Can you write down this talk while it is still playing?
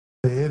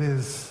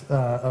is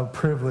a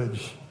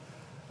privilege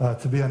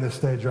to be on this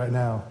stage right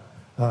now.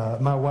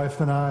 My wife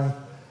and I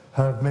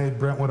have made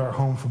Brentwood our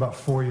home for about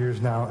 4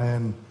 years now,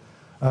 and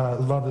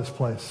love this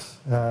place.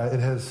 It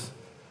has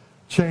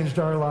changed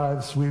our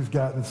lives. We've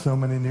gotten so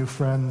many new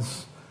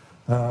friends.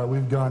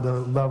 We've gone to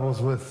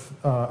levels with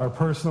our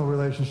personal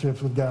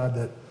relationships with God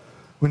that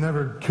we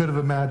never could have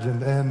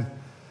imagined. And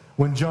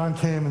when John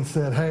came and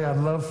said, hey, I'd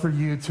love for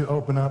you to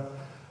open up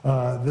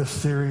this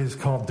series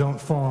called Don't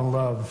Fall in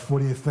Love, what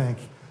do you think?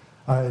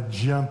 I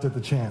jumped at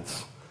the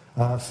chance.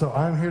 So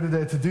I'm here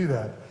today to do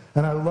that.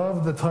 And I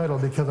love the title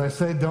because I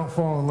say don't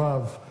fall in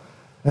love.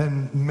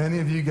 And many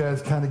of you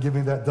guys kind of give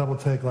me that double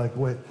take like,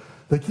 wait,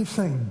 they keep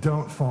saying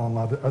don't fall in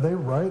love. Are they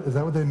right? Is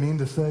that what they mean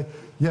to say?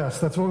 Yes,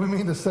 that's what we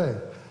mean to say.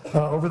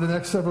 Over the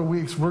next several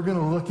weeks, we're going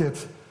to look at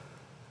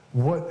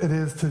what it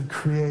is to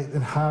create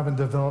and have and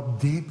develop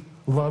deep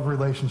love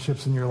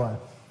relationships in your life.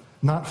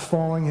 Not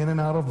falling in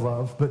and out of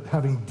love, but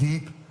having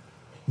deep,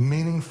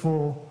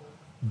 meaningful,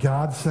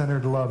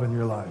 God-centered love in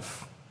your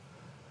life.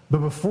 But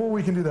before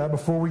we can do that,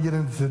 before we get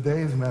into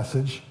today's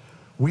message,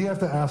 we have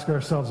to ask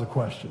ourselves a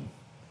question.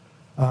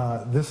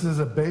 This is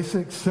a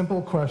basic,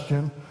 simple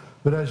question,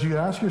 but as you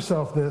ask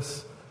yourself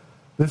this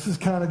is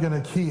kind of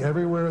going to key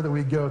everywhere that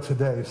we go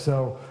today.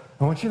 So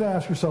I want you to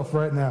ask yourself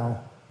right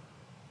now,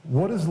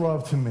 what is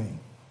love to me?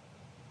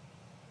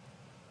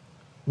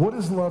 What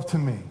is love to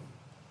me?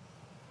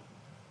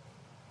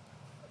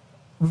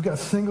 We've got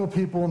single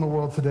people in the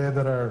world today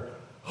that are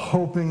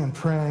hoping and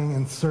praying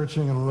and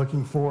searching and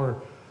looking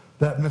for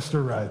that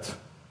Mr. Right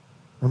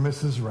or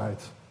Mrs. Right.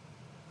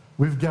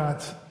 We've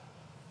got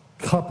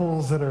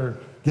couples that are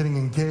getting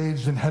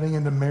engaged and heading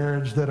into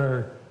marriage that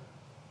are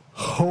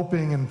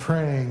hoping and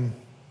praying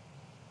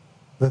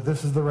that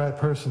this is the right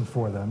person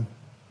for them.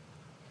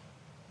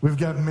 We've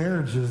got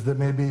marriages that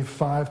may be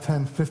 5,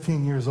 10,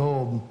 15 years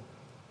old,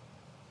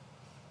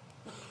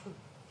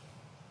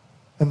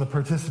 and the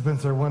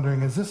participants are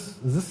wondering, is this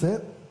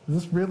it? Is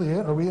this really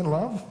it? Are we in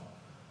love?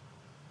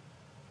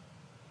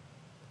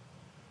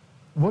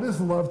 What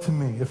is love to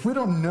me? If we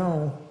don't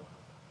know,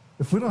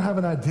 if we don't have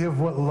an idea of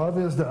what love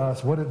is to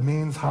us, what it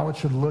means, how it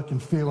should look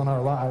and feel in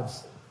our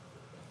lives,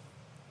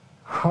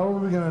 how are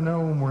we going to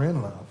know when we're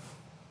in love?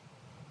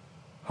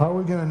 How are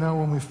we going to know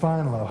when we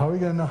find love? How are we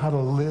going to know how to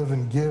live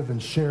and give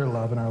and share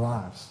love in our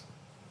lives?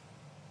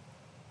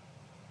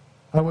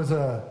 I was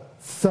a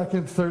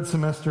second, third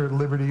semester at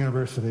Liberty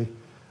University.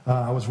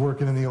 I was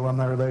working in the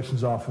alumni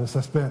relations office.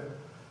 I spent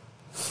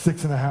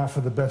 6.5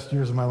 of the best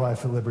years of my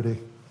life at Liberty.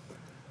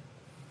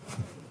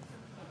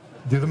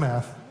 Do the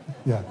math.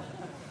 Yeah.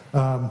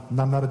 I'm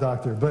not a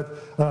doctor. But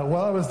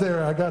while I was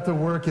there, I got to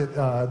work at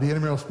the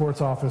intramural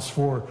sports office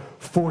for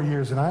 4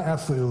 years, and I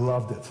absolutely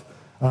loved it.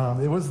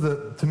 It was,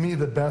 to me,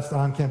 the best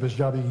on-campus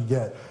job you could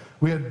get.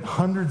 We had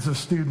hundreds of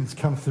students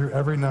come through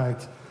every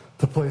night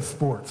to play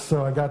sports.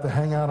 So I got to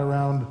hang out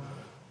around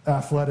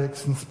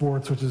athletics and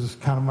sports, which is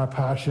kind of my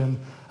passion.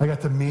 I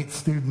got to meet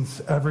students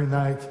every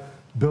night,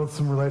 build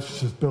some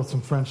relationships, build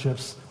some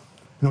friendships.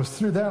 And it was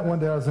through that one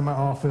day I was in my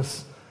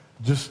office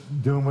just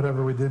doing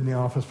whatever we did in the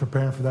office,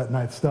 preparing for that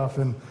night stuff.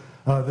 And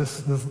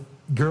this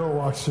girl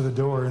walks through the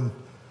door, and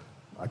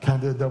I kind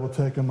of did a double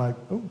take. I'm like,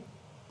 oh,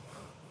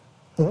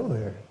 hello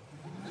there.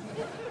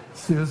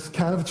 She was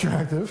kind of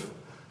attractive.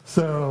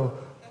 So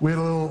we had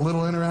a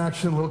little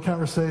interaction, a little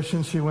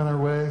conversation. She went her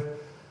way.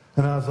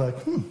 And I was like,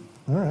 all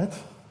right.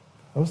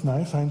 That was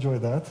nice. I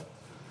enjoyed that.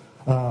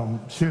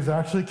 She was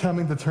actually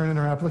coming to turn in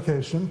her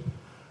application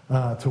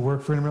to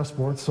work for intramural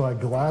sports, so I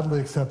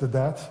gladly accepted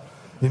that.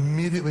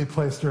 Immediately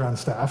placed her on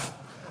staff.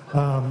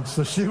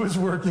 So she was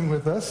working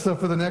with us. So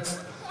for the next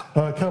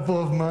couple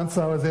of months,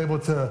 I was able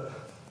to,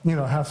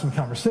 have some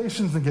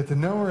conversations and get to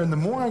know her. And the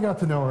more I got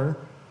to know her,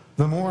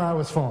 the more I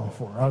was falling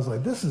for her. I was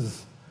like, this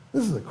is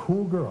a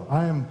cool girl.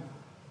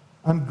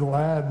 I'm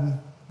glad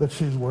that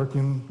she's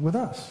working with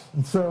us.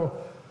 And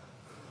so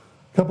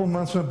a couple of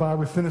months went by.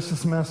 We finished the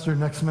semester.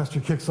 Next semester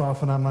kicks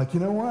off, and I'm like, you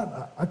know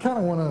what? I kind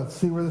of want to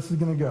see where this is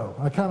going to go.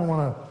 I kind of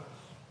want to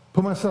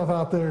put myself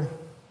out there.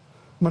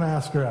 I'm going to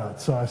ask her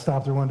out. So I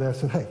stopped her one day. I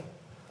said, hey,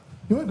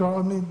 you want to go out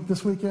with me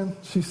this weekend?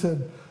 She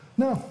said,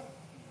 no,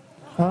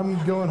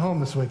 I'm going home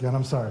this weekend.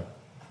 I'm sorry.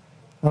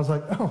 I was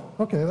like, oh,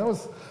 okay. That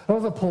was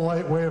a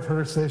polite way of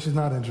her to say she's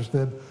not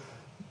interested,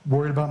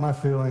 worried about my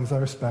feelings. I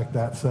respect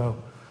that.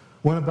 So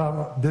went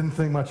about, didn't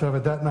think much of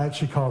it. That night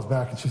she calls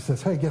back and she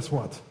says, hey, guess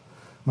what?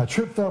 My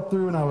trip fell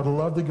through and I would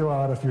love to go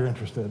out if you're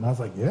interested. And I was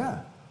like,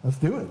 yeah, let's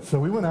do it. So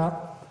we went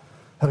out,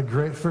 had a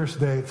great first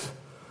date.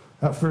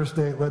 That first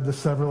date led to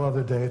several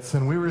other dates.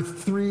 And we were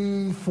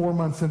 3-4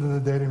 months into the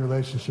dating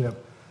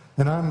relationship.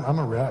 And I'm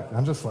a wreck.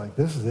 I'm just like,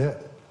 this is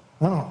it.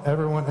 I don't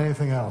ever want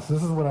anything else.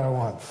 This is what I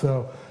want.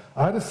 So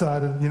I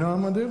decided, you know what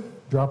I'm going to do?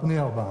 Dropping the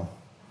L-bomb.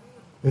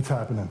 It's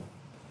happening.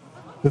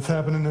 It's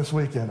happening this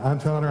weekend. I'm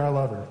telling her I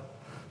love her.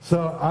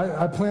 So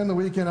I planned the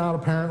weekend out,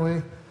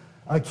 apparently.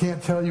 I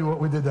can't tell you what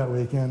we did that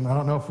weekend. I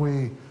don't know if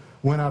we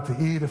went out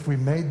to eat, if we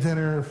made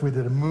dinner, if we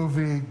did a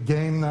movie,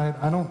 game night.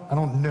 I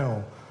don't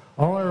know.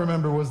 All I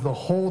remember was the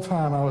whole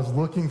time I was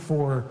looking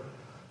for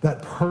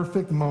that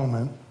perfect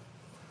moment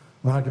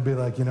when I could be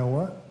like, you know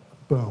what?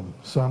 Boom.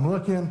 So I'm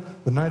looking,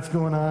 the night's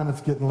going on,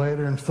 it's getting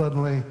later, and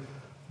suddenly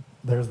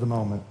there's the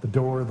moment. The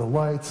door, the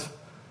lights.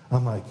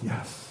 I'm like,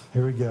 yes,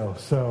 here we go.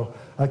 So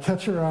I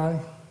catch her eye,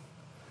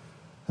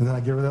 and then I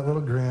give her that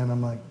little grin.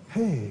 I'm like,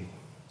 hey,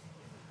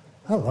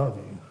 I love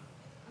you.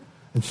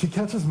 And she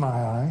catches my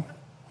eye.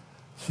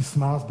 She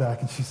smiles back,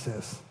 and she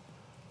says,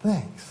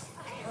 thanks.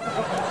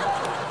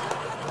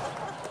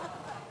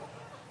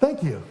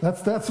 Thank you.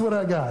 That's what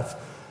I got.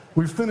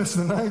 We finished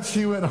the night.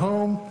 She went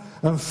home.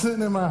 I'm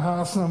sitting in my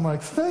house, and I'm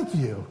like, thank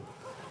you.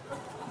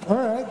 All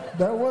right,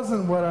 that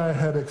wasn't what I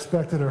had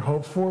expected or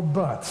hoped for,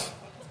 but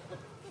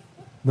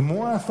the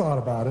more I thought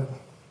about it,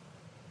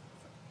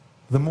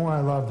 the more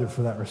I loved her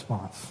for that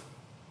response.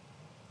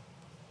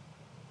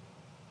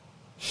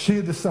 She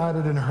had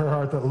decided in her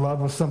heart that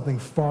love was something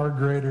far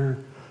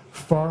greater,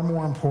 far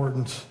more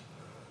important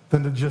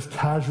than to just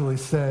casually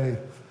say,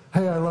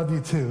 hey, I love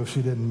you too, if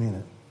she didn't mean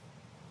it.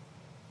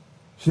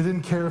 She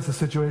didn't care if the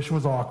situation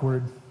was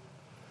awkward.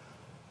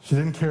 She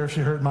didn't care if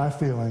she hurt my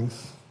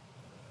feelings,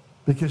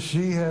 because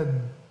she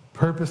had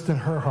purposed in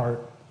her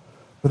heart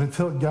that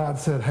until God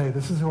said, hey,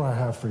 this is who I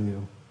have for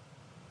you,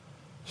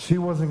 she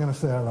wasn't going to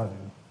say I love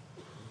you.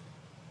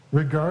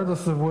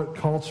 Regardless of what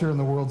culture and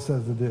the world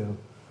says to do.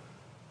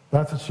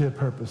 That's what she had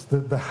purposed.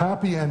 The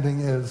happy ending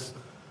is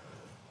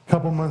a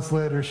couple months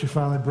later, she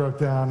finally broke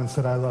down and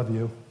said, I love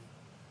you,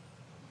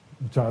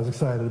 which I was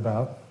excited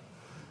about.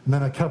 And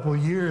then a couple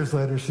years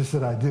later, she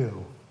said, I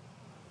do.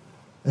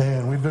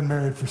 And we've been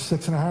married for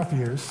 6.5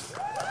 years.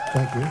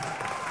 Thank you.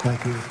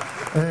 Thank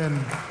you. And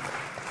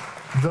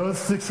those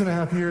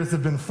 6.5 years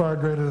have been far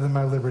greater than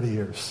my Liberty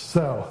years.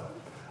 So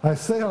I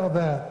say all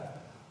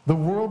that. The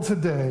world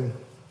today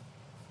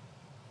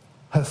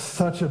has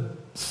such a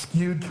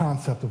skewed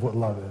concept of what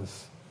love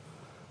is.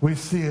 We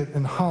see it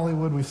in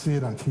Hollywood. We see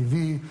it on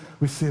TV.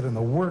 We see it in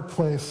the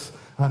workplace,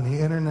 on the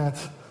internet.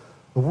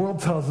 The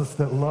world tells us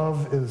that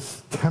love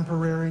is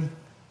temporary,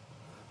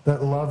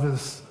 that love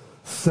is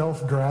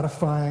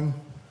self-gratifying,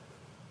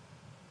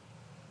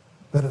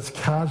 that it's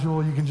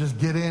casual. You can just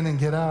get in and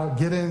get out,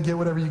 get in, get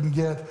whatever you can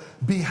get,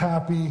 be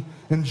happy,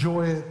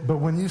 enjoy it. But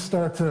when you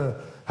start to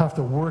have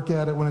to work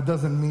at it, when it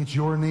doesn't meet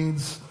your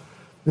needs,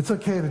 it's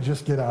okay to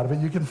just get out of it.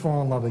 You can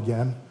fall in love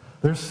again.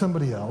 There's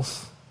somebody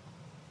else.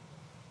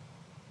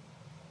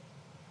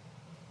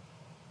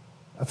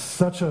 That's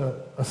such a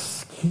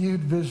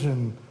skewed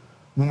vision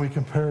when we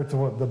compare it to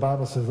what the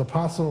Bible says.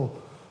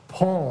 Apostle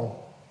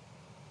Paul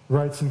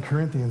writes in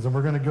Corinthians, and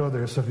we're going to go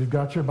there. So if you've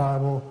got your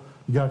Bible,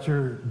 you got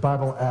your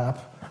Bible app,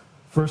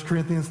 1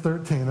 Corinthians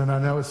 13. And I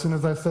know as soon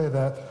as I say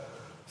that,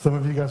 some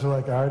of you guys are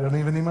like, all right, I don't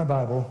even need my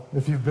Bible.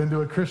 If you've been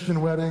to a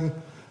Christian wedding in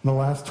the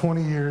last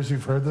 20 years,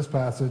 you've heard this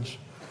passage.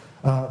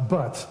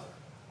 But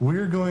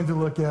we're going to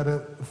look at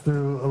it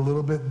through a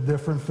little bit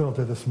different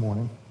filter this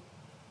morning.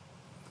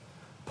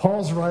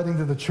 Paul's writing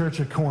to the church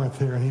at Corinth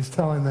here, and he's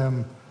telling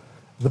them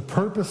the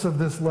purpose of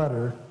this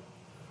letter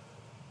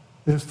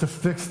is to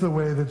fix the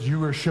way that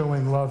you are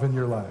showing love in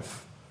your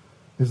life.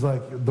 It's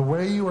like the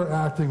way you are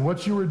acting,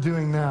 what you are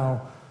doing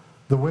now,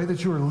 the way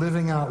that you are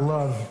living out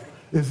love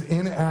is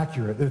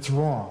inaccurate. It's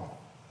wrong.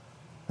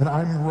 And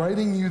I'm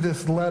writing you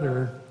this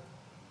letter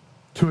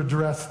to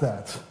address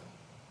that.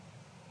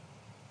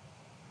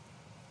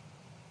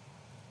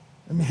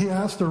 I mean, he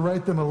has to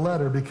write them a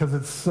letter because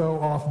it's so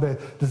off base.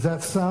 Does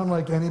that sound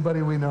like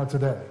anybody we know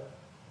today?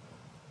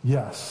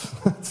 Yes.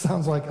 It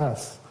sounds like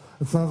us.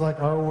 It sounds like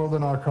our world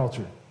and our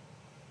culture.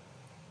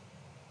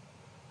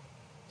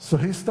 So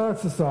he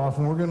starts us off,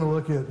 and we're going to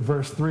look at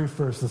verse 3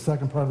 first, the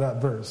second part of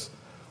that verse.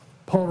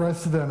 Paul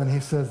writes to them, and he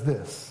says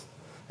this.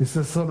 He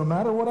says, so no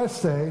matter what I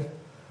say,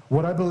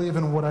 what I believe,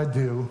 and what I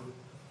do,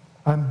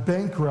 I'm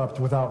bankrupt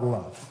without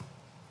love.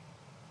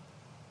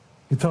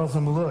 He tells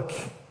them, look,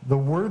 the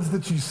words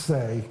that you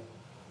say,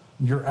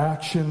 your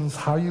actions,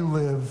 how you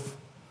live,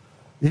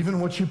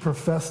 even what you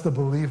profess to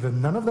believe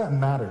in, none of that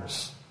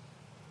matters.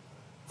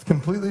 It's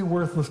completely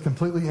worthless,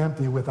 completely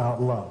empty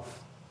without love.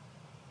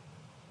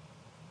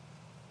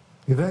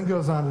 He then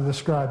goes on to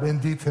describe in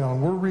detail,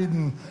 and we're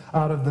reading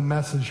out of the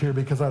Message here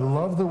because I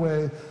love the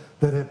way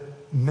that it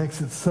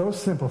makes it so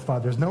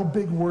simplified. There's no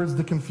big words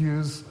to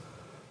confuse.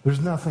 There's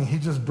nothing. He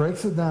just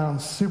breaks it down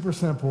super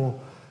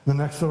simple in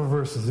the next several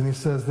verses, and he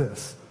says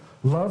this: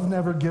 love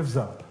never gives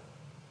up.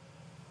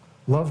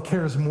 Love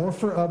cares more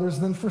for others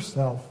than for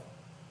self.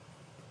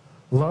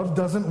 Love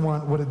doesn't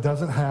want what it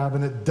doesn't have,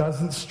 and it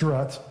doesn't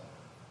strut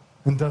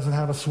and doesn't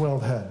have a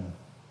swelled head.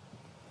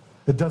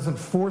 It doesn't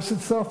force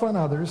itself on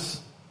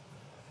others.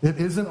 It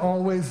isn't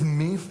always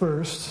me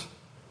first.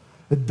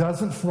 It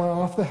doesn't fly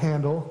off the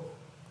handle.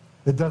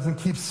 It doesn't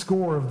keep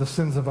score of the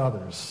sins of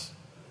others.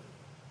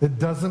 It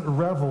doesn't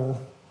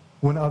revel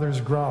when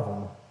others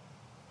grovel.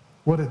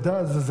 What it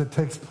does is it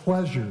takes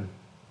pleasure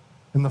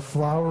in the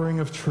flowering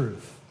of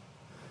truth.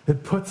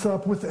 It puts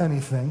up with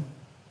anything.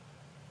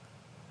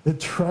 It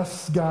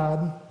trusts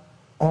God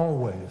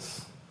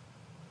always.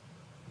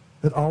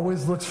 It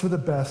always looks for the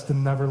best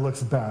and never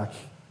looks back,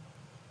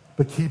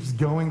 but keeps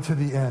going to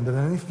the end. And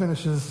then he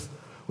finishes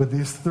with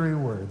these 3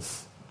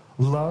 words: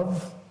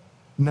 love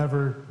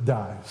never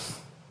dies.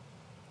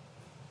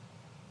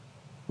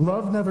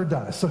 Love never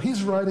dies. So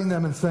he's writing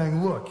them and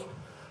saying, look,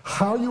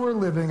 how you are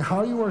living,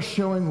 how you are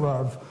showing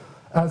love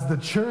as the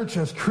church,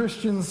 as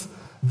Christians,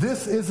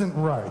 this isn't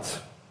right.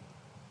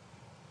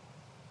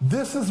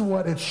 This is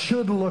what it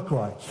should look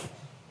like.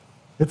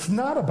 It's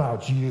not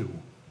about you.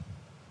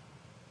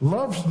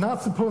 Love's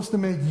not supposed to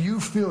make you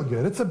feel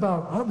good. It's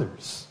about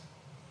others.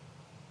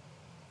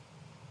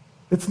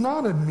 It's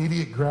not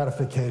immediate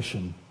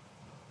gratification.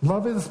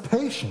 Love is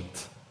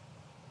patient.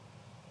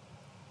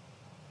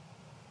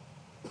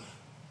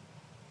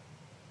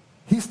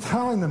 He's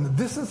telling them that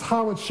this is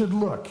how it should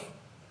look.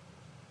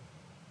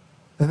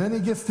 And then he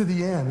gets to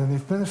the end and he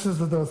finishes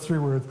with those three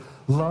words: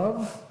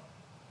 love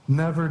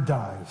never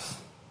dies.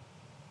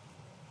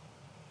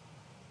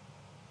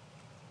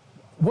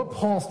 What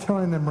Paul's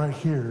telling them right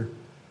here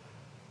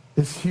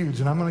is huge,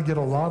 and I'm going to get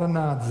a lot of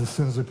nods as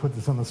soon as we put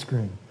this on the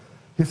screen.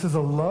 He says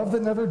a love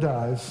that never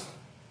dies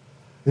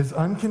is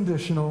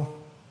unconditional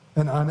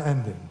and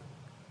unending.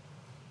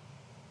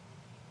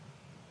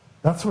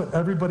 That's what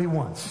everybody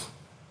wants.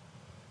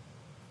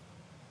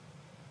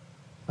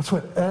 That's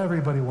what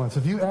everybody wants.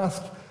 If you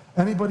ask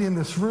anybody in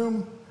this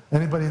room,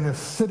 anybody in this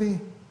city,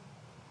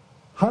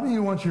 how do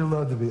you want your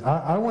love to be?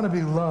 I want to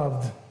be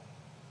loved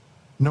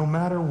no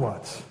matter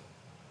what.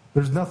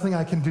 There's nothing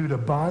I can do to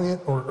buy it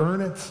or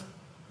earn it.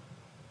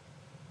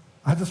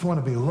 I just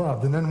want to be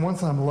loved. And then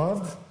once I'm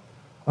loved,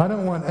 I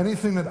don't want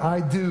anything that I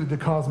do to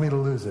cause me to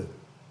lose it.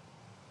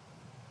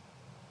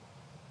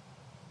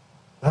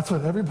 That's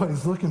what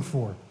everybody's looking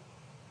for.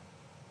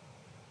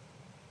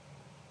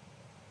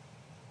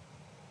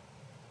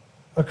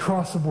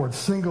 Across the board,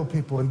 single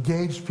people,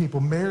 engaged people,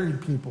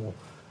 married people.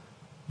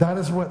 That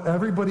is what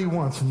everybody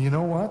wants. And you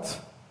know what?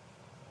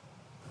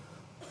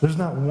 There's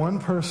not one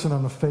person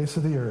on the face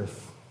of the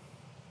earth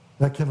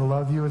that can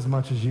love you as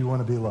much as you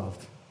want to be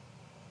loved.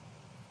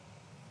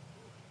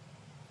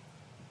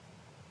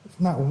 There's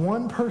not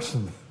one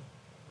person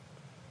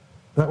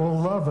that will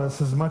love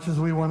us as much as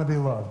we want to be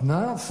loved. Now,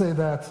 I don't say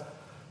that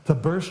to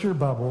burst your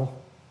bubble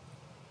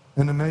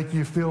and to make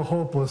you feel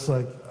hopeless,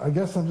 like, I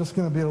guess I'm just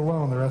going to be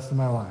alone the rest of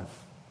my life.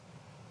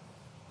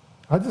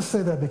 I just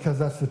say that because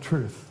that's the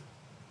truth.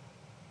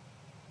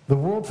 The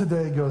world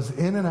today goes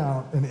in and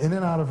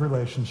out of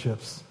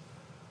relationships,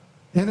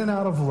 in and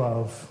out of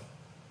love,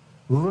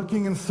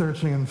 looking and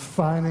searching and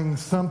finding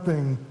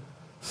someone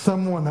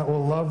that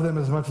will love them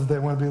as much as they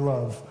want to be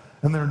loved,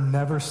 and they're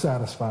never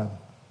satisfied.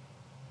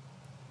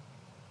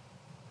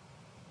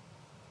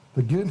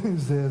 The good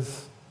news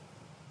is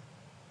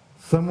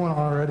someone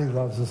already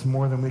loves us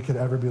more than we could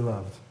ever be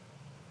loved,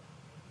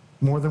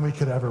 more than we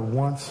could ever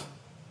want,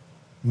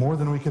 more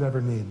than we could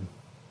ever need.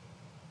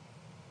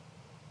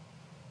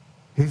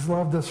 He's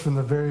loved us from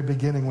the very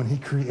beginning when he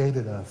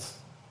created us.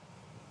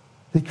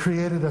 He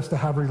created us to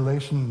have a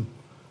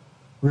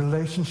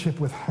relationship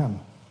with him.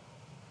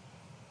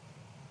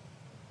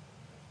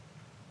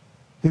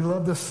 He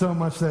loved us so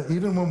much that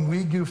even when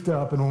we goofed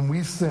up and when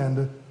we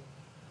sinned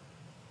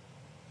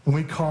and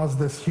we caused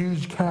this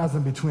huge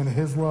chasm between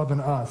his love and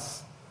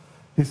us,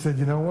 he said,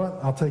 you know what?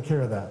 I'll take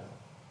care of that.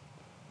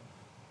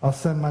 I'll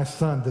send my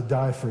son to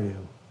die for you,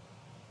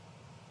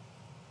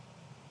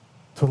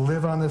 to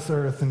live on this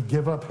earth and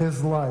give up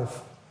his life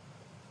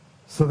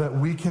so that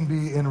we can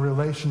be in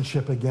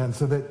relationship again,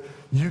 so that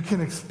you can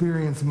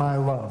experience my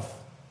love.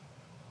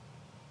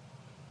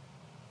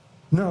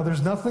 No,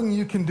 there's nothing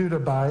you can do to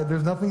buy it.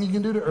 There's nothing you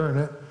can do to earn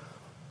it.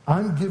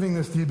 I'm giving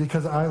this to you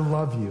because I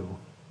love you.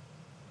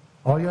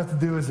 All you have to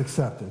do is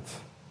accept it.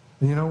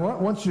 And you know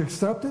what? Once you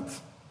accept it,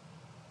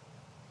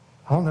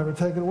 I'll never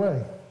take it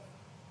away.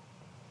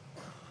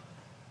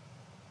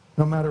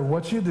 No matter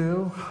what you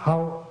do,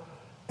 how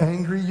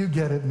angry you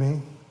get at me,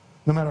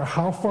 no matter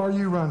how far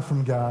you run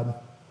from God,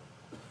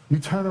 you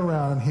turn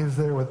around and he's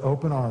there with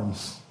open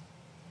arms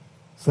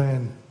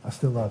saying, I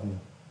still love you.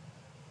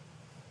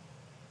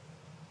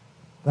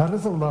 That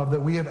is a love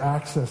that we have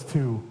access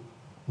to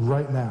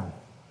right now.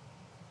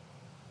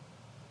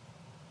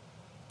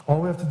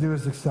 All we have to do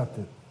is accept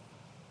it.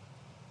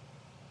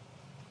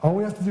 All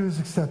we have to do is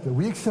accept it.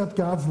 We accept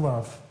God's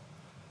love,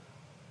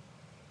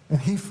 and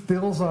he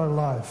fills our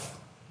life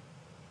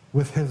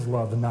with his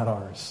love and not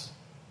ours.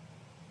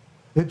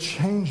 It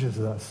changes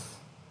us.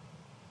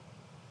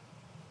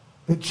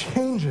 It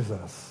changes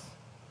us.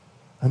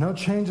 I know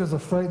change is a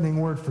frightening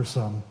word for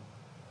some,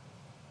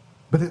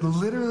 but it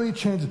literally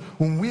changes.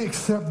 When we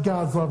accept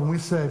God's love and we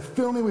say,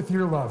 fill me with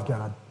your love,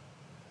 God,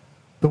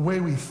 the way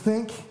we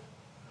think,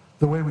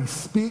 the way we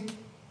speak,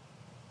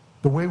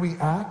 the way we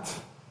act,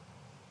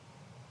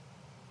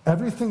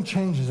 everything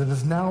changes. It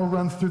is now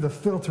run through the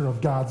filter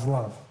of God's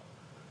love.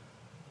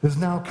 It is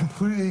now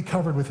completely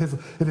covered with his.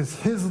 It is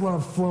his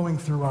love flowing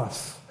through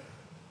us,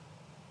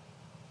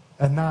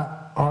 and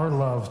not our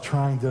love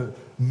trying to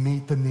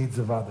meet the needs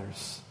of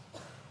others.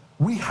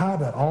 We have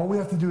that. All we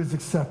have to do is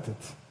accept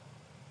it,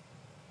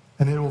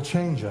 and it will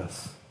change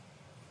us.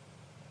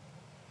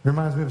 It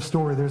reminds me of a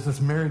story. There's this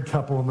married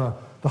couple, and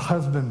the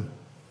husband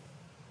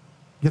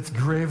gets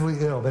gravely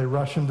ill. They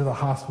rush him to the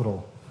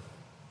hospital.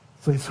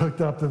 So he's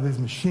hooked up to these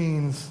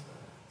machines.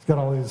 He's got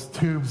all these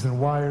tubes and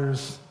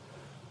wires.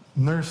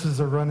 Nurses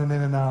are running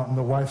in and out, and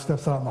the wife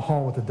steps out in the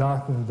hall with the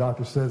doctor, and the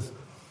doctor says,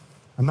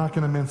 I'm not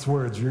going to mince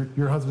words.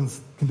 Your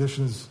husband's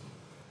condition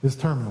is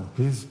terminal.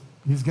 He's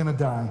going to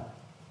die.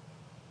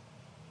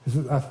 He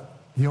said,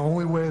 the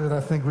only way that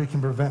I think we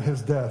can prevent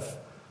his death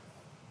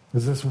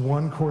is this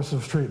one course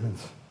of treatment.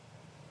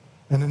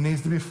 And it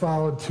needs to be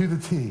followed to the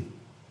T.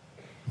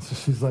 And so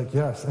she's like,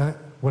 yes, and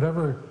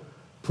whatever,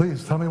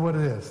 please tell me what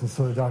it is. And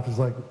so the doctor's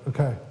like,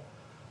 okay,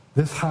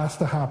 this has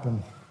to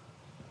happen.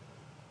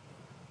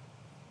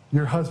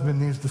 Your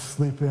husband needs to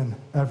sleep in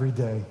every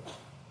day.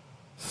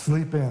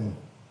 Sleep in.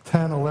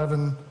 10,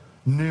 11,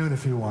 noon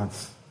if he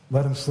wants.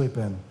 Let him sleep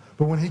in.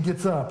 But when he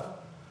gets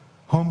up,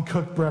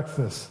 home-cooked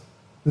breakfast.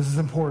 This is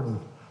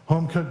important.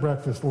 Home-cooked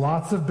breakfast.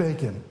 Lots of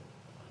bacon.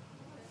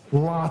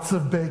 Lots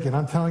of bacon.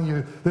 I'm telling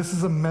you, this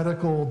is a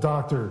medical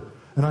doctor.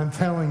 And I'm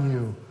telling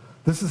you,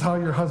 this is how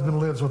your husband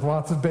lives, with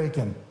lots of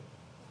bacon.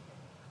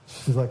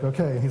 She's like,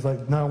 okay. And he's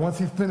like, no, once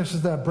he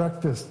finishes that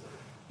breakfast,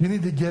 you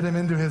need to get him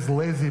into his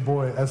lazy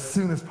boy as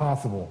soon as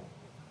possible.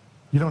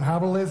 You don't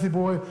have a lazy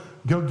boy?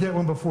 Go get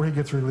one before he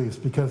gets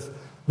released, because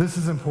this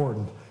is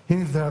important. He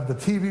needs to have the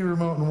TV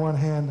remote in one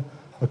hand,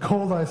 a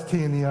cold iced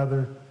tea in the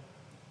other.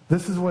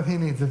 This is what he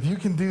needs. If you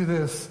can do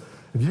this,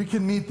 if you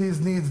can meet these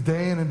needs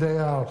day in and day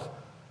out,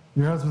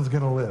 your husband's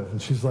going to live.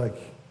 And she's like,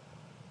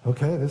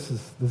 okay, this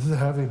is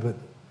heavy, but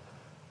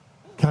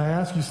can I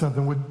ask you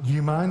something? Do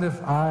you mind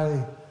if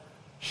I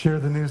share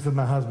the news with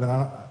my husband?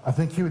 I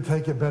think he would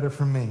take it better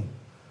from me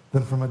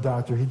than from a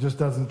doctor. He just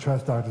doesn't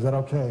trust doctors. Is that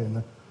okay? And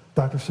the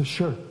doctor says,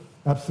 sure,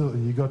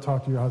 absolutely. You go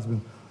talk to your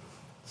husband.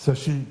 So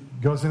she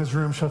goes in his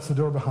room, shuts the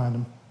door behind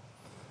him,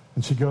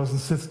 and she goes and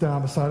sits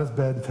down beside his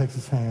bed and takes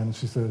his hand, and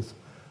she says,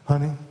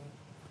 honey,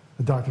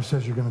 the doctor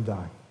says you're going to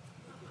die.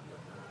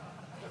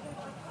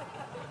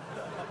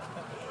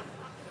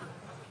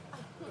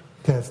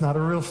 Okay, it's not a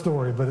real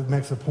story, but it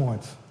makes a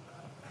point.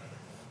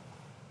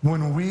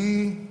 When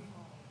we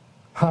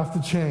have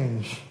to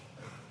change,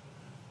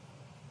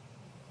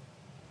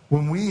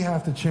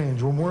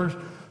 when we're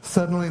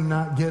suddenly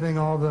not getting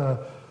all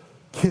the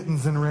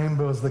kittens and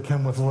rainbows that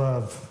come with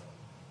love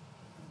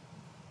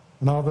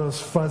and all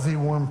those fuzzy,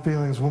 warm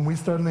feelings, when we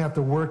suddenly have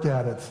to work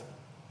at it,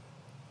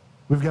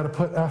 we've got to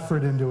put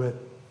effort into it.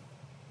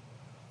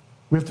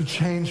 We have to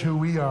change who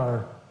we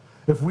are.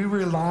 If we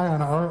rely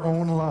on our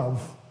own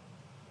love,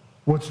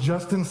 what's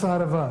just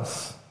inside of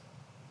us,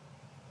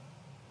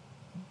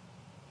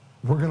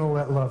 we're going to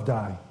let love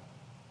die.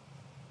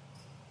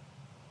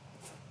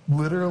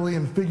 Literally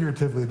and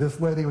figuratively, this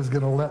lady was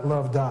going to let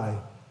love die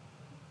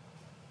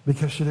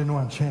because she didn't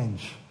want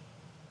change.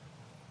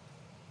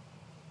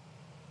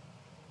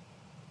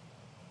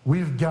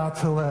 We've got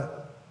to let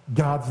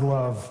God's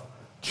love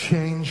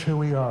change who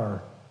we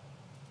are,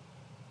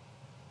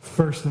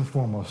 first and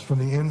foremost, from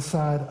the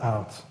inside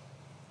out.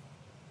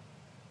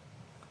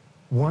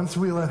 Once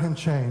we let him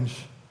change,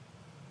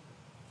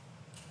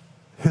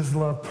 his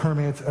love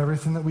permeates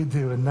everything that we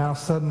do, and now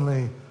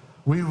suddenly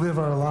we live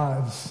our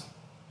lives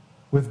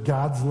with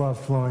God's love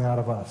flowing out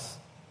of us.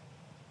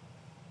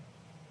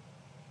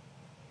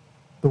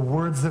 The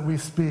words that we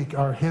speak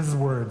are his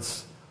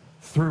words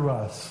through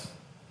us.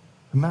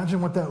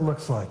 Imagine what that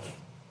looks like.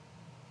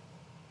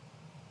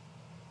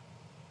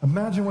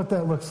 Imagine what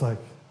that looks like.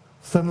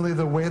 Suddenly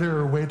the waiter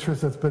or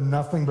waitress that's been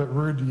nothing but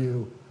rude to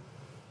you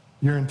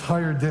your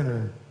entire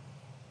dinner,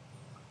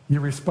 you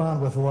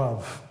respond with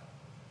love.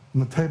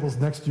 And the tables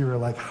next to you are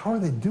like, how are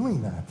they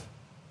doing that?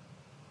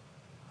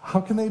 How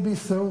can they be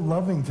so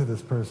loving to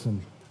this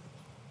person?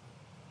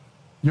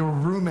 Your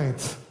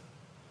roommate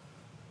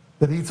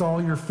that eats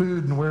all your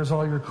food and wears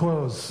all your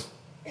clothes.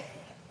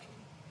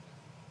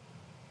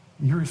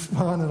 You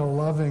respond in a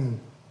loving,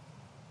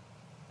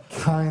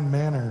 kind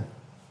manner.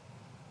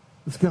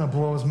 It's going to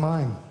blow his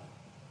mind.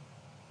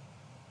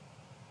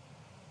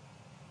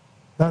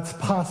 That's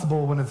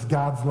possible when it's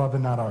God's love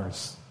and not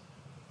ours.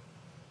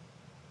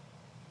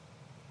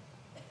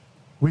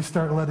 We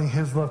start letting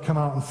his love come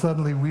out, and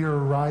suddenly we are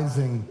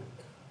rising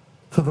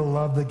to the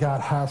love that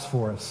God has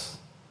for us,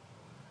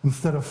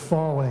 instead of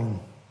falling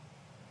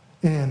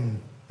in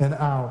and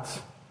out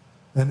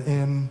and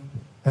in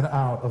and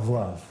out of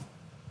love.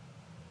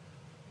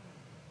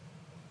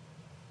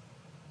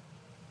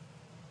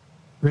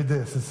 Read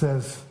this. It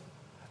says,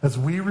 as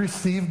we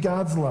receive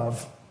God's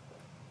love,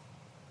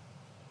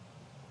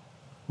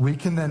 we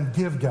can then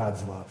give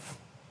God's love.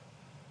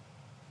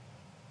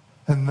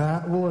 And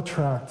that will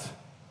attract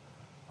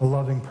a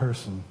loving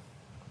person.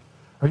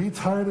 Are you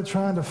tired of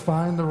trying to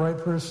find the right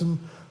person,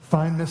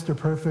 find Mr.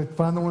 Perfect,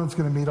 find the one that's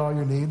going to meet all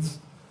your needs?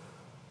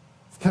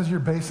 It's because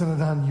you're basing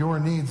it on your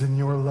needs and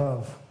your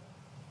love.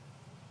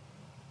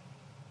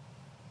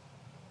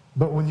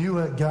 But when you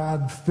let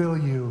God fill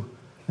you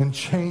and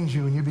change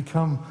you and you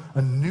become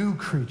a new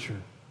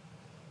creature,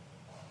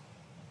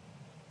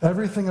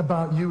 everything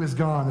about you is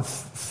gone.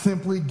 It's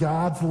simply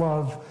God's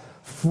love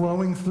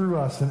flowing through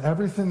us in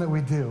everything that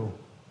we do.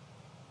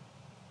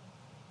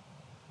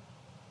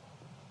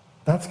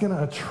 That's going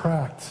to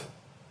attract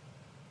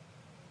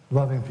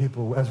loving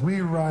people. As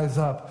we rise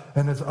up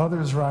and as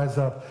others rise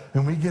up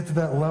and we get to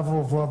that level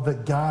of love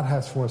that God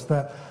has for us,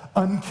 that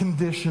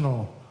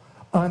unconditional,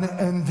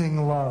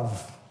 unending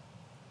love,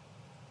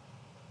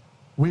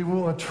 we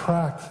will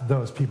attract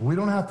those people. We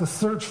don't have to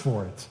search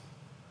for it.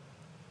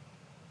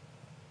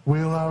 We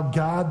allow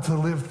God to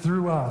live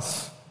through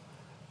us.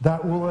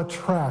 That will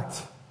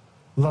attract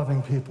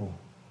loving people.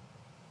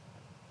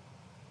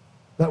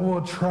 That will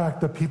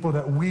attract the people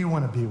that we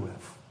want to be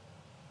with.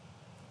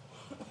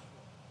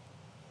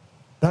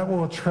 That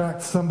will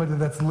attract somebody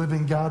that's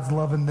living God's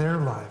love in their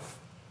life.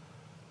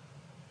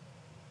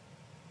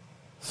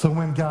 So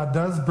when God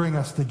does bring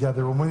us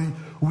together, when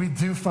we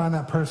do find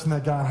that person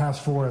that God has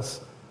for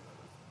us,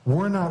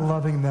 we're not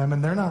loving them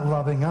and they're not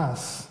loving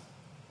us.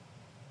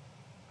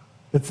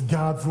 It's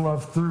God's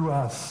love through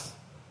us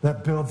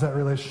that builds that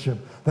relationship,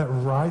 that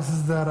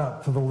rises that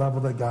up to the level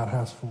that God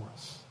has for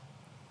us.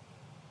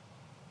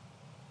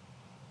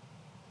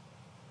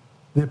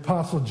 The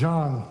Apostle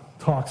John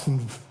talks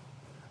in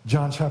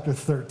John chapter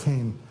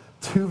 13,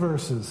 2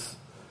 verses.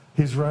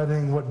 He's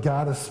writing what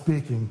God is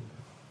speaking.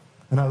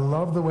 And I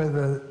love the way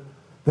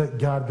that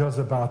God goes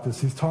about this.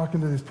 He's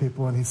talking to these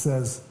people and he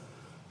says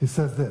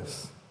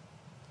this.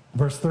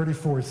 Verse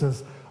 34, he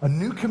says, "A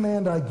new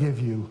command I give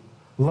you,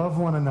 love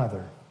one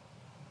another."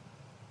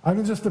 I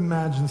can just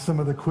imagine some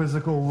of the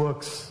quizzical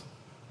looks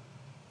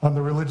on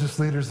the religious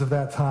leaders of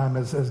that time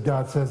as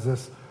God says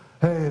this.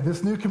 Hey,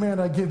 this new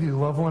command I give you,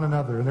 love one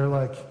another. And they're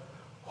like,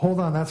 hold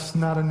on, that's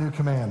not a new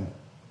command.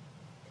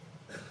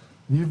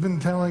 You've been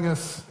telling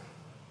us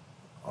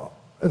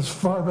as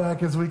far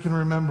back as we can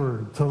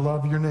remember to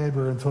love your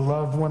neighbor and to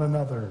love one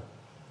another.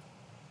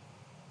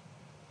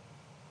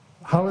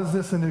 How is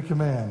this a new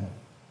command?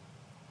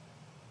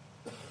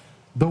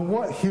 The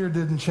what here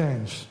didn't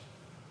change.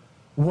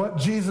 What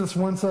Jesus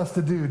wants us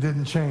to do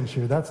didn't change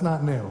here. That's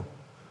not new.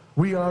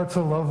 We are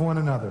to love one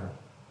another.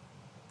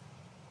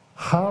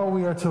 How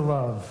we are to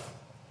love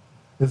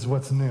is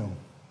what's new.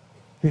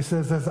 He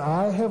says, as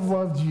I have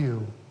loved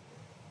you,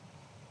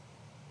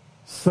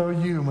 so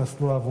you must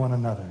love one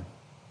another.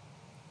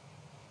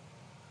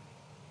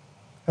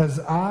 As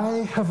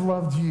I have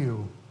loved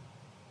you,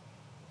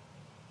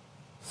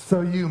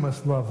 so you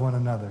must love one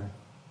another.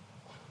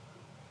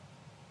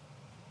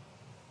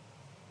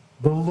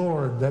 The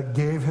Lord that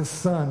gave his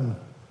Son,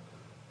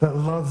 that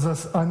loves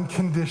us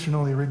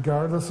unconditionally,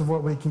 regardless of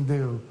what we can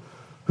do,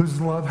 whose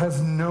love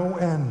has no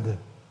end.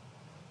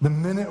 The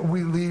minute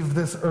we leave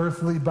this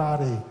earthly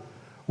body,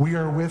 we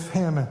are with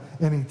him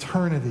in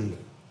eternity.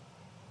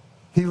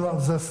 He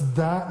loves us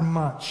that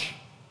much.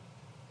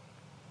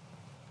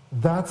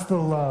 That's the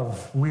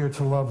love we are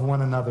to love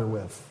one another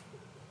with.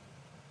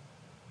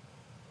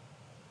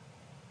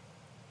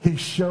 He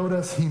showed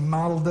us, he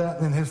modeled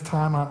that in his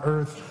time on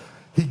earth.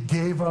 He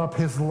gave up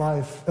his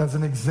life as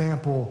an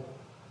example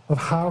of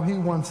how he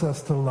wants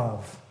us to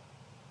love.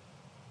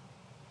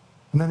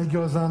 And then he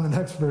goes on the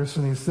next verse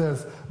and he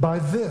says, by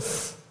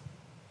this,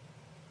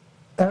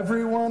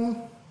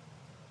 everyone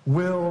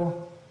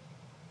will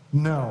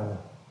know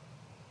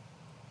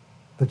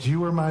that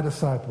you are my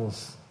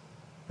disciples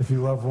if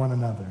you love one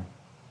another.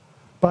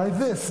 By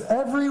this,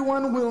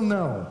 everyone will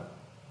know.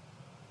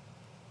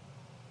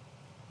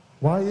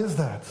 Why is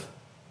that?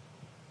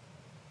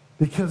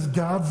 Because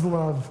God's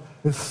love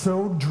is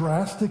so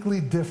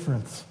drastically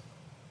different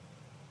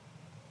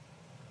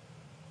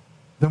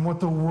than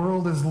what the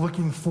world is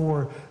looking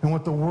for and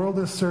what the world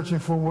is searching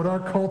for, what our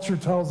culture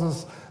tells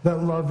us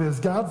that love is.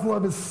 God's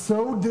love is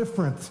so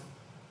different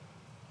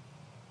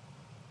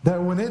that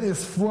when it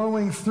is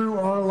flowing through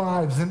our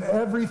lives and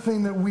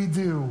everything that we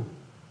do,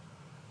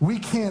 we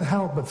can't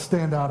help but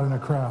stand out in a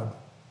crowd.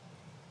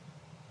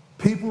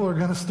 People are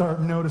going to start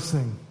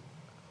noticing,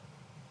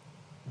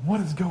 what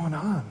is going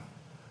on?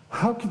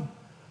 How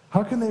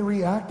can they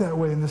react that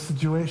way in this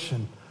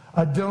situation?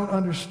 I don't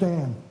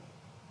understand.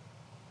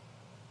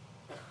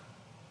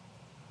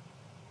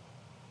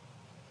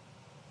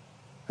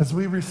 As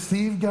we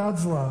receive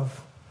God's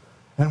love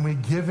and we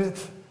give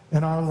it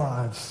in our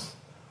lives,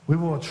 we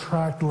will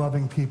attract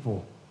loving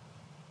people.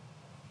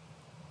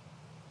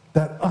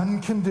 That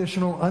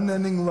unconditional,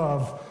 unending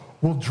love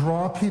will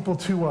draw people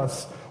to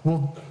us,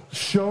 will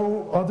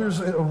show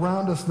others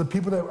around us, the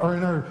people that are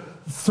in our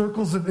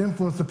circles of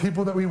influence, the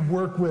people that we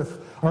work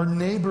with, our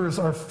neighbors,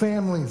 our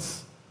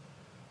families.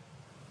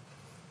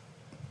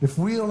 If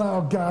we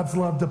allow God's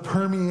love to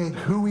permeate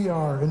who we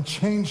are and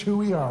change who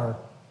we are,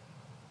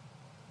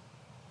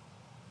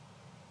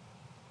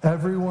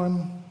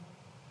 everyone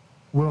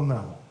will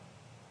know.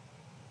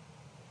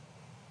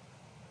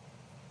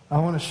 I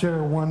want to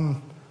share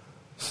one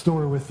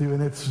story with you,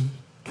 and it's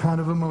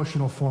kind of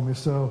emotional for me,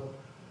 so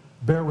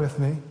bear with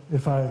me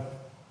if I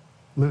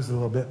lose it a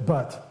little bit.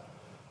 But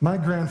my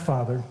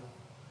grandfather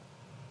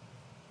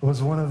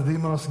was one of the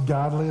most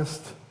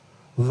godliest,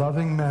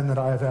 loving men that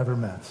I have ever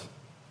met.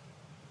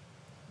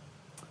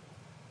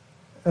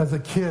 As a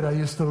kid, I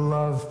used to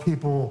love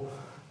people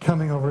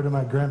coming over to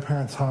my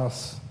grandparents'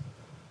 house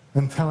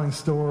and telling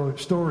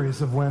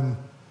stories of when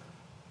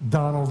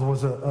Donald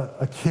was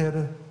a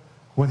kid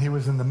when he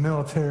was in the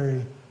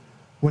military,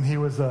 when he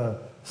was a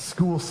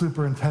school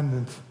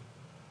superintendent.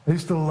 I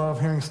used to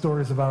love hearing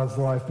stories about his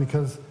life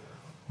because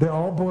they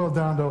all boiled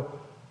down to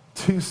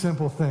two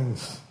simple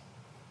things.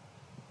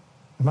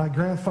 My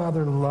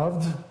grandfather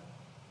loved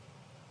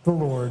the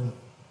Lord,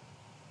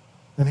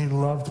 and he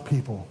loved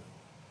people.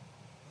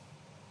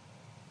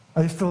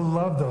 I used to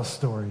love those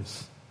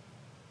stories.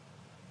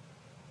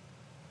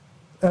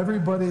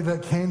 Everybody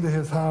that came to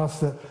his house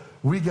that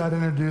we got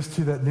introduced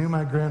to that knew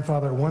my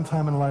grandfather at one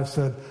time in life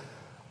said,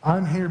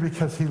 I'm here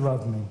because he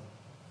loved me.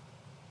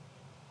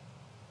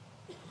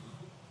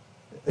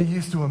 It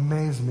used to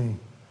amaze me.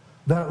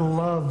 That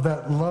love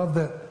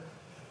that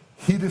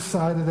he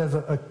decided as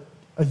a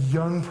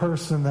young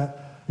person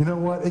that, you know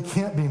what, it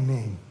can't be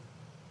me.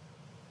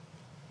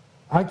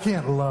 I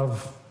can't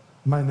love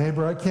my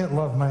neighbor. I can't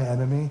love my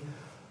enemy.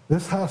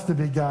 This has to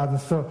be God. And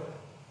so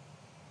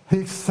he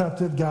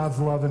accepted God's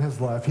love in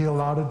his life. He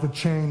allowed it to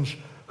change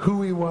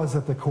who he was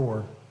at the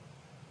core.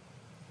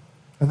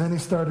 And then he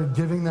started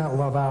giving that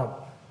love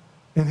out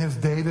in his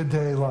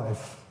day-to-day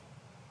life.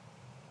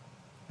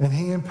 And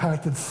he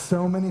impacted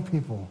so many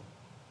people.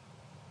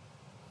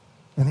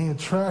 And he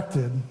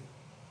attracted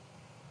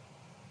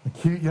a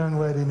cute young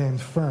lady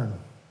named Fern,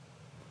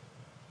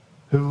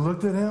 who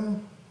looked at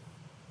him,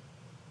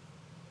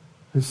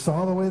 who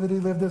saw the way that he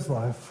lived his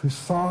life, who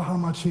saw how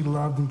much he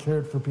loved and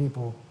cared for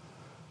people,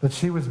 that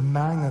she was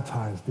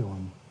magnetized to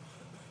him.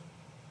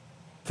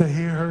 To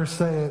hear her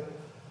say it,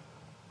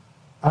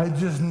 I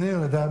just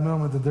knew at that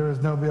moment that there was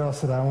nobody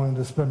else that I wanted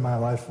to spend my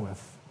life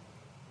with.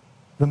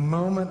 The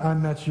moment I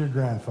met your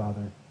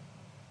grandfather.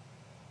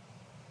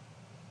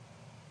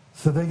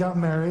 So they got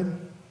married.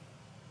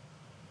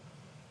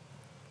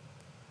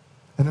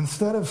 And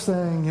instead of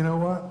saying, you know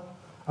what,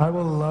 I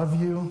will love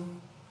you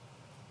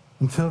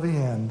until the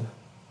end,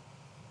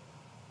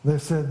 they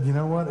said, you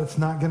know what, it's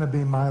not going to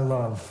be my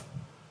love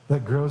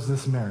that grows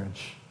this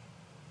marriage.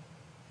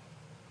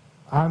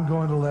 I'm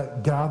going to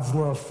let God's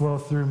love flow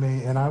through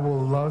me, and I will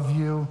love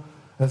you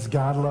as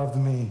God loved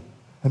me.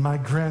 And my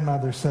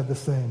grandmother said the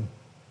same.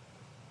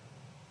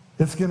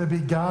 It's going to be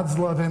God's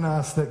love in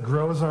us that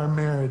grows our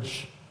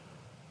marriage,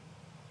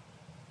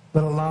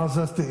 that allows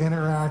us to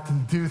interact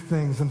and do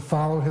things and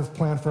follow his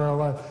plan for our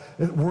life.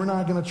 We're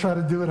not going to try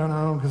to do it on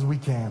our own because we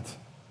can't.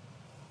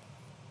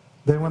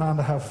 They went on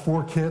to have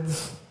 4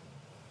 kids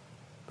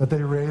that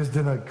they raised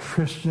in a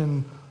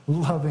Christian,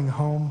 loving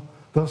home.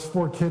 Those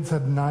 4 kids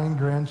had 9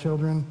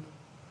 grandchildren,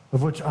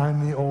 of which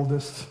I'm the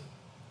oldest.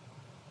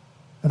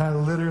 And I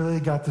literally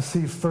got to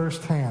see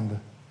firsthand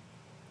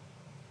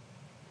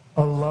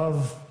a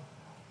love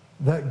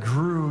that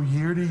grew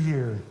year to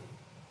year,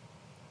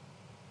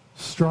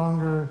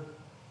 stronger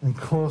and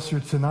closer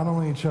to not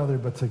only each other,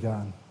 but to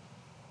God.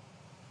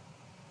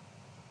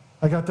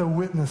 I got to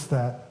witness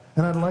that.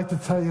 And I'd like to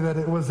tell you that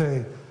it was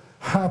a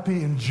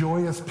happy and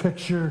joyous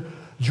picture,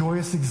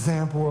 joyous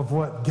example of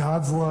what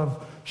God's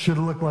love should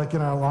look like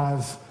in our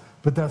lives,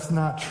 but that's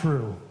not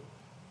true.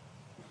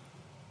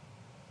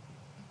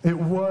 It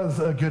was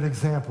a good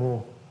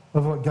example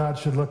of what God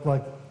should look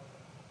like,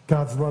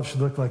 God's love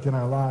should look like in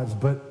our lives,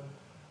 but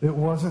it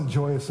wasn't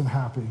joyous and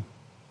happy.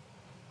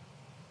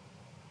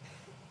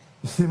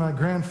 You see, my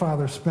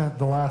grandfather spent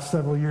the last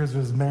several years of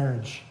his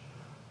marriage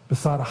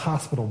beside a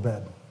hospital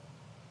bed.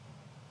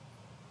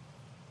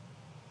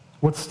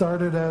 What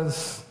started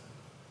as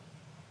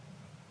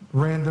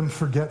random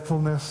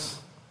forgetfulness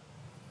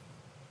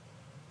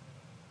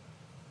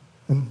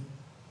and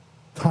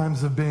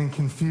times of being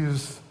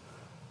confused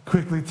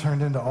quickly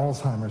turned into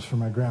Alzheimer's for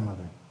my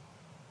grandmother.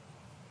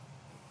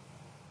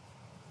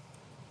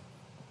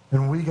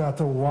 And we got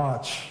to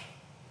watch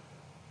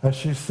as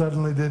she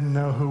suddenly didn't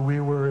know who we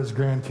were as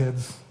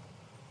grandkids,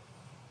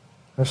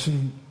 as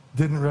she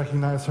didn't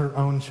recognize her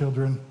own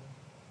children,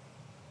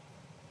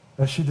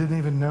 as she didn't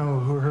even know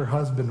who her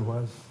husband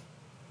was.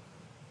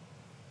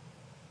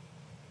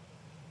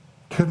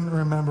 Couldn't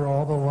remember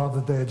all the love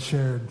that they had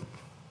shared.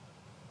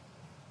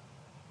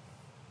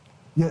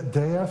 Yet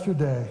day after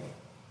day,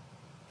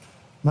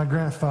 my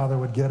grandfather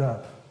would get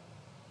up,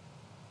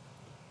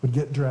 would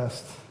get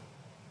dressed,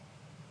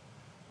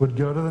 would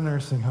go to the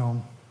nursing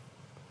home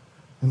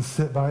and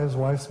sit by his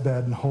wife's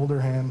bed and hold her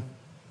hand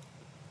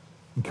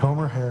and comb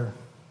her hair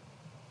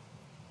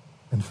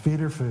and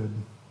feed her food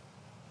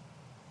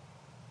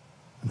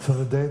until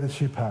the day that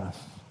she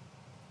passed.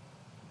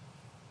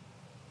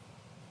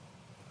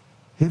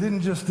 He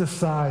didn't just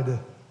decide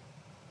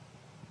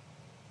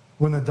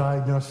when the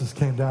diagnosis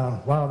came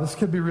down, wow, this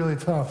could be really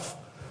tough.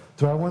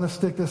 Do I want to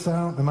stick this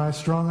out? Am I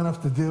strong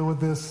enough to deal with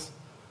this?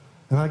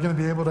 Am I going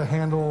to be able to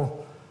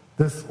handle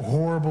this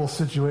horrible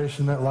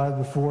situation that lies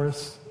before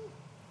us?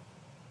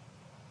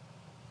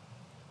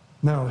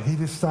 No, he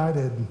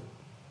decided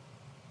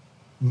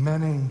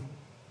many,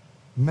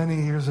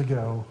 many years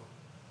ago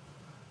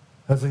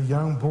as a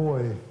young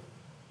boy,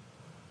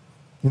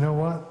 you know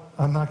what?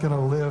 I'm not going to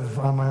live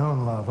on my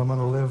own love. I'm going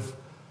to live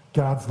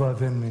God's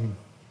love in me.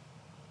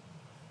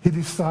 He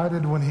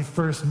decided when he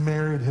first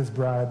married his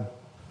bride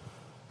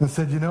and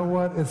said, you know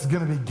what? It's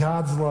going to be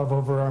God's love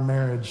over our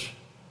marriage.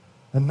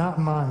 and not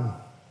mine.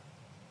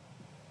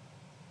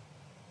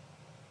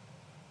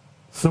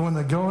 So when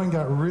the going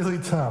got really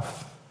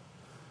tough,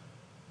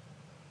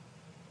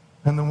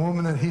 and the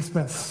woman that he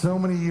spent so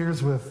many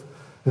years with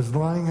is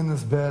lying in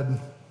this bed,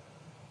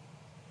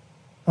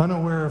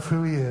 unaware of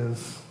who he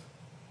is,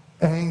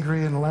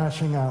 angry and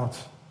lashing out,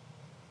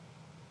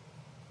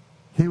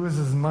 he was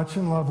as much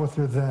in love with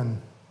her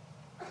then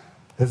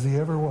as he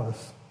ever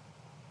was.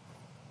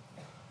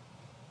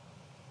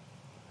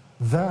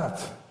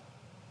 That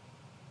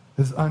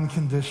is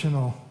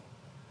unconditional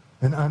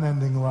and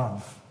unending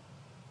love.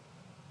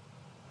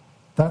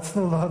 That's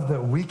the love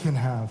that we can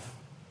have.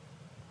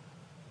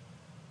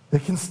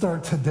 It can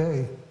start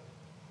today.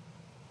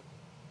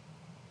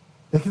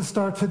 It can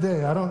start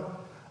today. I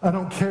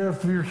don't care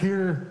if you're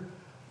here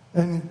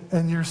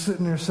and you're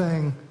sitting there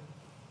saying,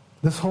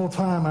 this whole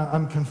time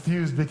I'm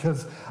confused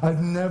because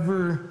I've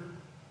never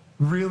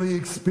really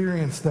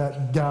experienced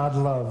that God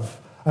love.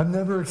 I've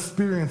never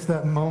experienced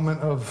that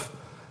moment of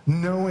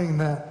knowing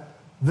that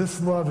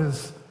this love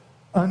is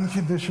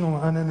unconditional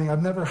and unending.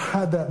 I've never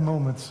had that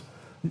moment.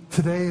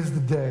 Today is the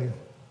day.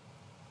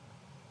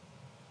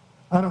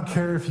 I don't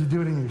care if you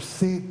do it in your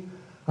seat.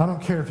 I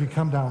don't care if you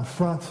come down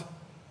front.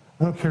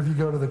 I don't care if you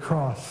go to the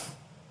cross.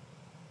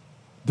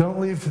 Don't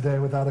leave today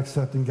without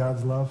accepting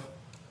God's love.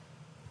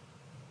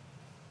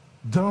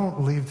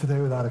 Don't leave today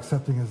without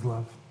accepting his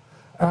love.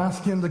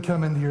 Ask him to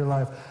come into your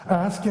life.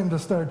 Ask him to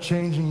start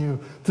changing you,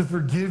 to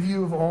forgive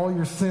you of all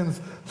your sins,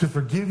 to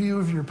forgive you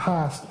of your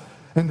past,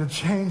 and to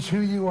change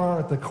who you are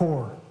at the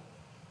core.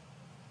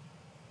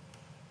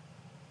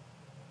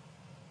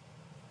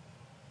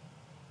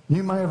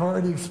 You might have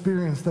already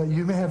experienced that.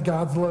 You may have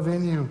God's love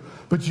in you,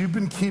 but you've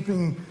been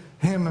keeping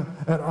him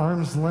at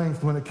arm's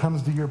length when it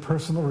comes to your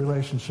personal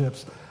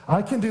relationships.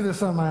 I can do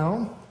this on my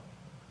own.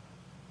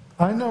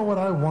 I know what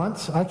I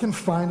want. I can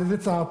find it.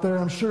 It's out there.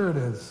 I'm sure it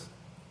is.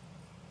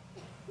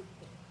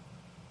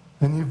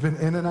 And you've been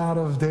in and out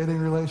of dating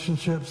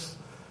relationships.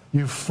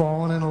 You've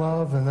fallen in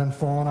love and then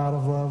fallen out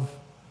of love.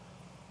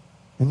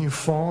 And you've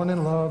fallen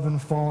in love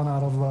and fallen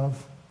out of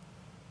love.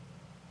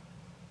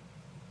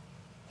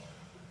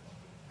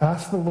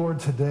 Ask the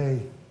Lord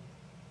today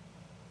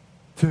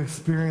to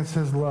experience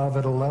his love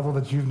at a level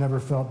that you've never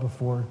felt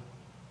before.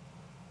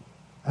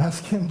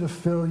 Ask him to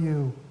fill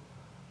you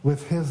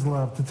with his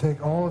love, to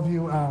take all of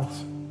you out,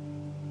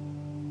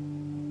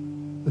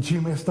 that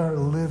you may start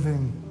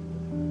living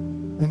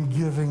and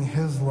giving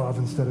his love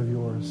instead of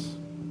yours.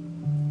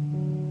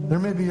 There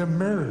may be a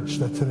marriage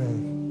that today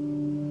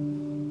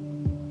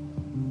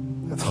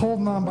that's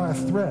holding on by a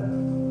thread.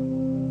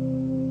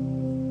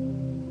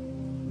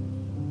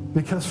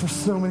 Because for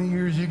so many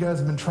years you guys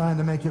have been trying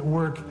to make it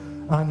work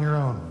on your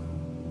own.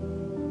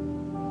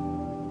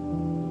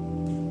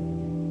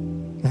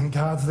 And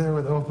God's there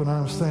with open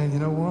arms saying, you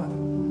know what?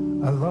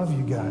 I love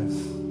you guys.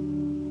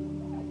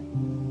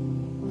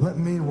 Let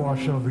me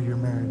wash over your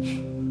marriage.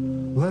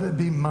 Let it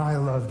be my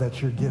love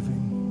that you're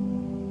giving.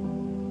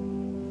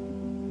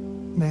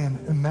 Man,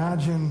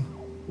 imagine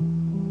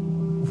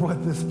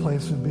what this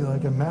place would be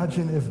like.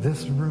 Imagine if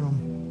this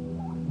room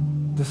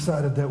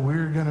decided that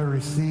we're going to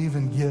receive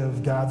and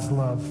give God's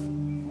love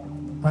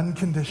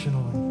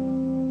unconditionally,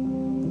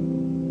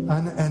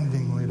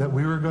 unendingly, that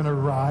we were going to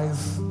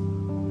rise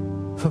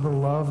to the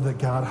love that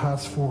God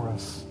has for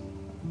us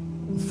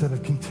instead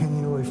of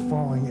continually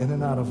falling in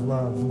and out of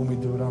love when we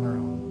do it on our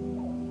own.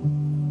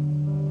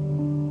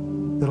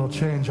 It'll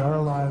change our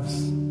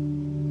lives.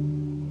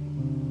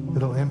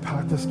 It'll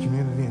impact this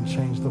community and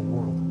change the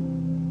world.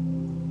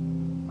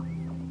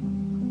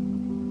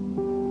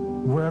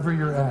 Wherever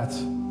you're at,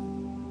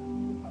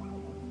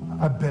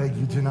 I beg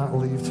you, do not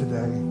leave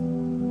today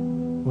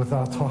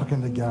without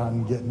talking to God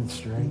and getting it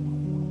straight.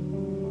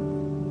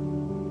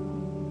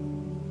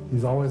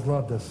 He's always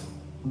loved us.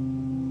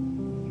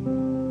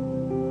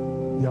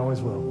 He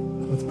always will.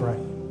 Let's pray.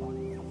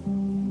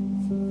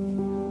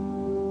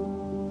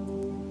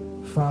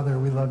 Father,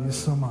 we love you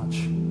so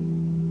much.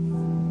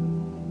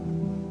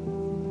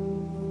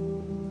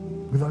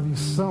 We love you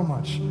so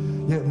much,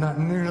 yet not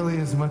nearly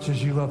as much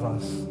as you love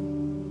us.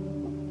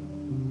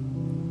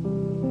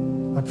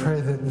 I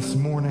pray that this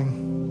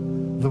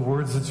morning, the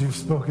words that you've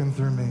spoken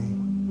through me,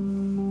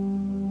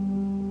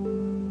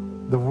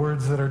 the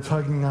words that are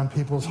tugging on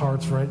people's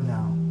hearts right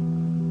now,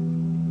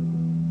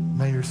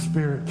 may your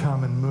Spirit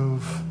come and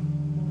move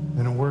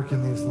and work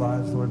in these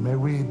lives, Lord. May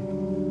we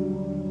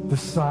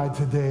decide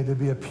today to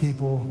be a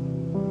people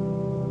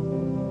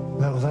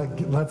that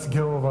lets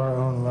go of our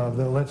own love,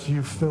 that lets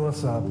you fill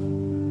us up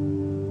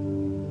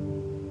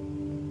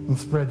and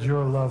spread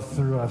your love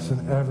through us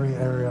in every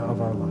area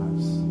of our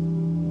lives.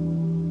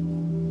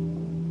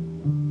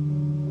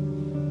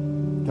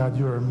 God,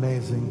 you are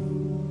amazing.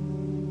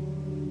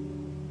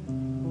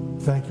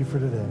 Thank you for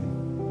today.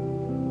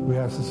 We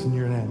ask this in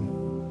your name.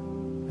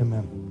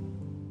 Amen.